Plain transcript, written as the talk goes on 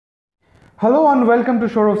Hello and welcome to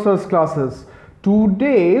Shourav Sir's classes.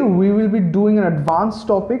 Today we will be doing an advanced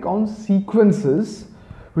topic on sequences,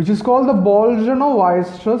 which is called the Bolzano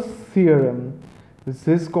Weierstrass Theorem. This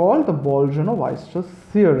is called the Bolzano Weierstrass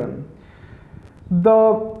Theorem.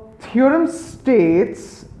 The theorem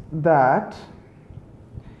states that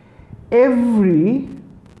every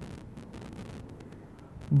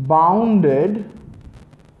bounded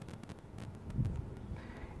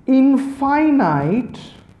infinite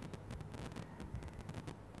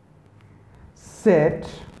set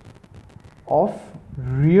of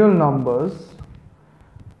real numbers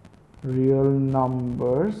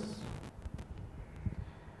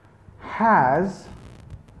has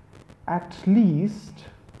at least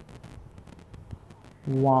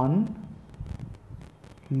one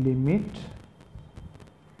limit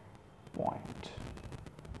point.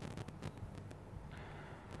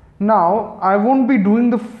 Now I won't be doing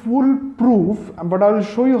the full proof, but I will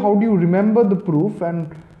show you how do you remember the proof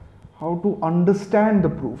and how to understand the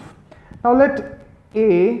proof. Now let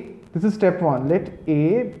A, this is step 1, let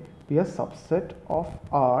A be a subset of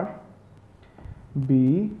R,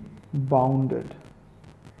 be bounded,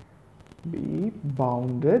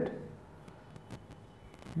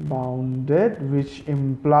 which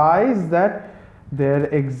implies that there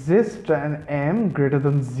exists an m greater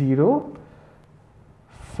than 0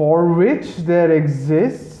 for which there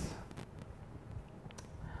exists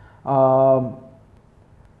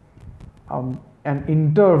an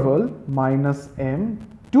interval minus m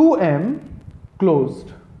to m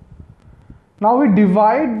closed. Now we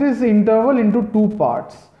divide this interval into two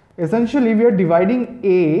parts. Essentially we are dividing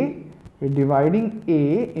A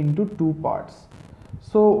into two parts.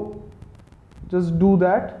 So just do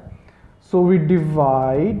that. So we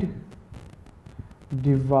divide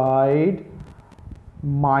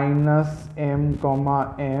minus m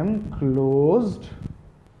comma m closed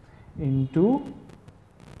into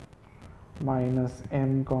minus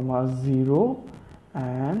m comma 0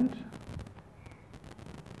 and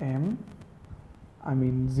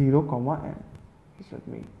 0 comma m. Just let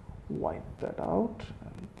me wipe that out.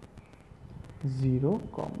 0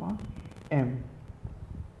 comma m.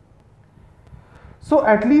 So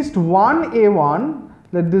at least one A1,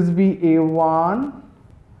 let this be A1,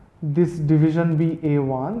 this division be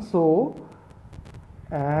A1. So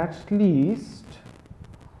at least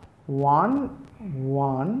one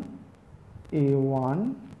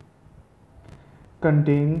A1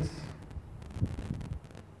 contains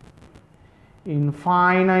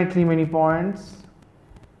infinitely many points,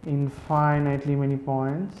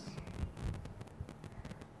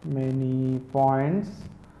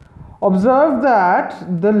 Observe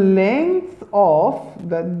that the length of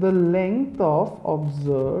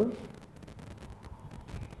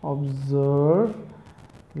observe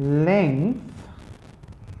length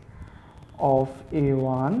of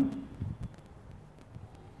A1,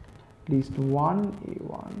 at least one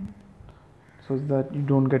A1, so that you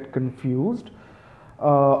don't get confused.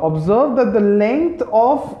 Observe that the length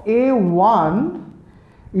of A1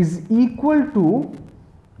 is equal to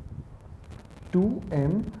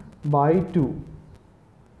 2m by 2.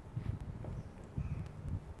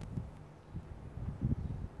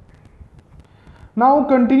 Now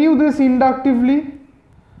continue this inductively.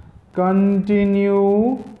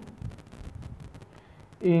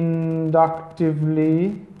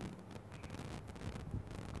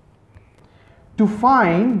 To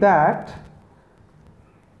find that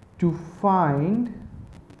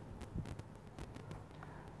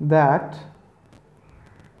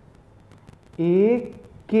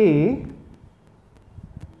AK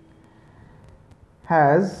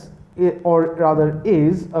has, or rather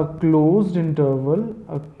is, a closed interval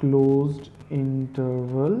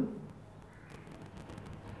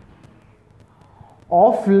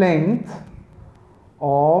of length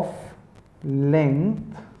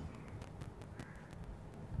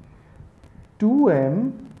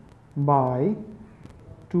 2m by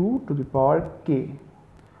 2 to the power k,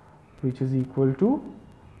 which is equal to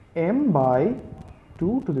m by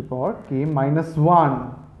 2 to the power k minus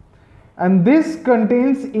 1, and this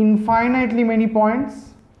contains infinitely many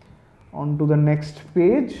points. On to the next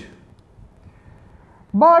page.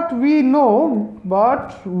 But we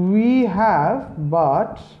have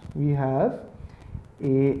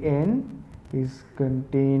an is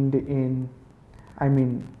contained in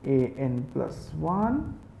an plus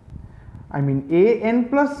 1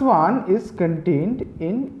 is contained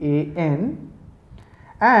in an,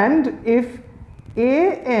 and if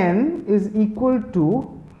an is equal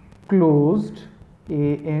to closed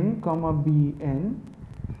an comma bn,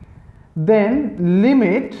 then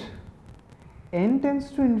limit n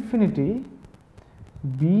tends to infinity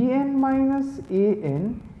bn minus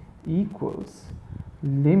an equals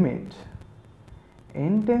limit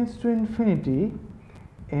n tends to infinity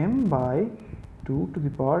m by 2 to the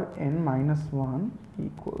power n minus 1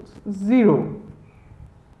 equals 0.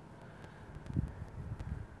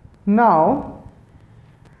 Now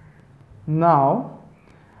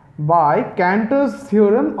by Cantor's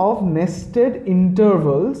theorem of nested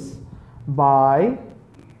intervals, by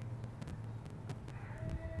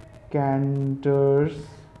Cantor's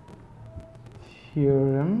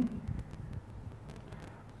theorem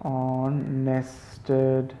on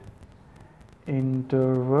nested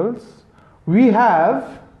intervals, we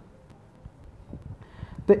have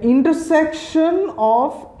the intersection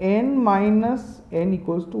of n minus n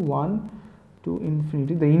equals to 1 to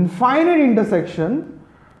infinity, the infinite intersection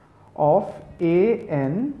of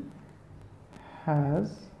an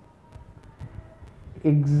has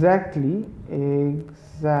exactly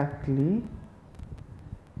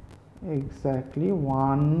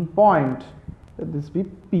 1 point. Let this be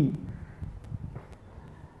P.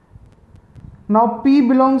 Now P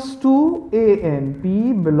belongs to an.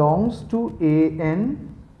 P belongs to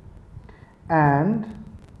an, and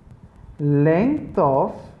length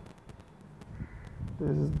of,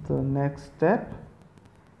 this is the next step.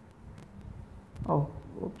 Oh,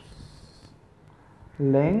 oops.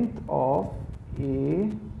 Length of an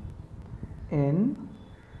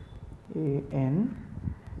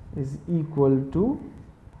is equal to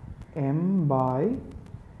m by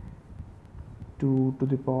 2 to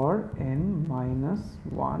the power n minus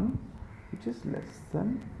 1, which is less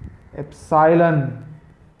than epsilon.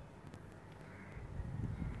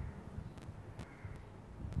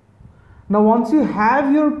 Now once you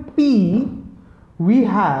have your P, we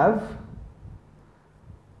have,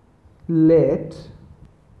 let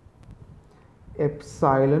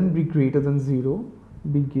epsilon be greater than 0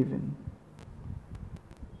 be given.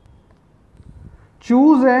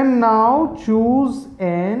 Choose n now, choose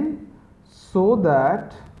n so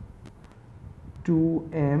that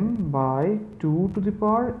 2m by 2 to the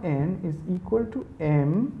power n is equal to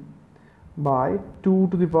m by 2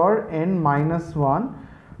 to the power n minus 1,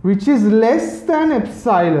 which is less than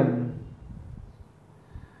epsilon.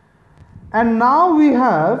 And now we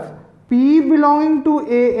have P belonging to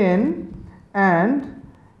an, and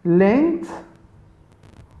length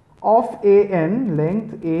of an,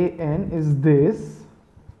 length an is this,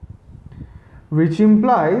 which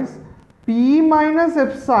implies P minus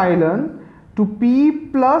epsilon to P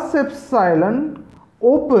plus epsilon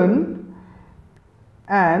open,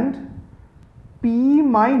 and P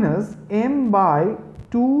minus m by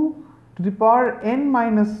 2 to the power n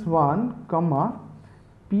minus 1 comma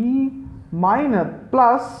P minus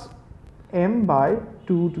plus m by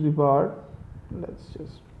 2 to the power, let's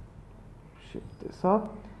just shift this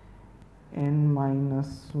up, n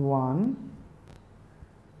minus 1.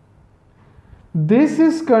 This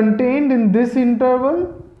is contained in this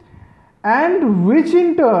interval, and which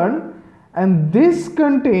in turn, and this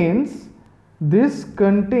contains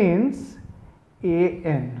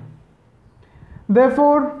an.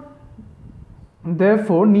 Therefore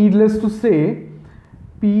needless to say,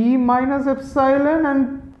 P minus epsilon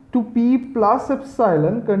and to P plus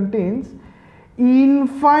epsilon contains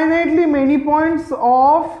infinitely many points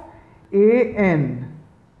of an,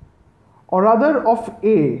 or rather of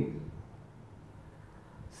A,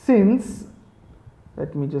 since,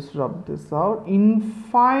 let me just rub this out,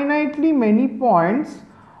 infinitely many points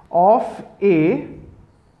of A,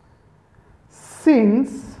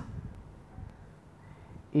 since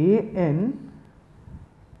an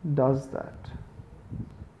does that.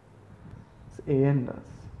 An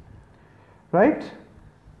does, right?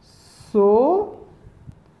 So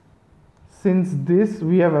since this,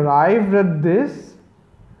 we have arrived at this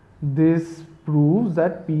proves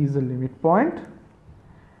that P is a limit point,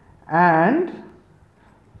 and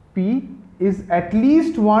P is at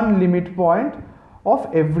least one limit point of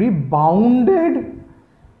every bounded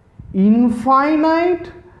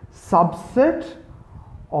infinite subset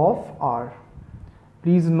of R.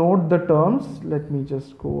 Please note the terms. Let me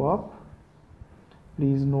just go up.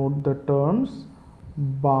 Please note the terms: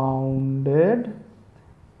 bounded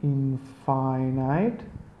infinite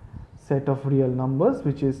set of real numbers,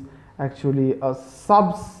 which is actually a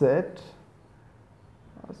subset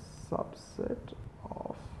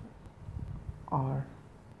of R.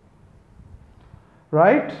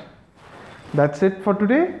 Right? That's it for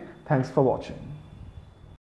today. Thanks for watching.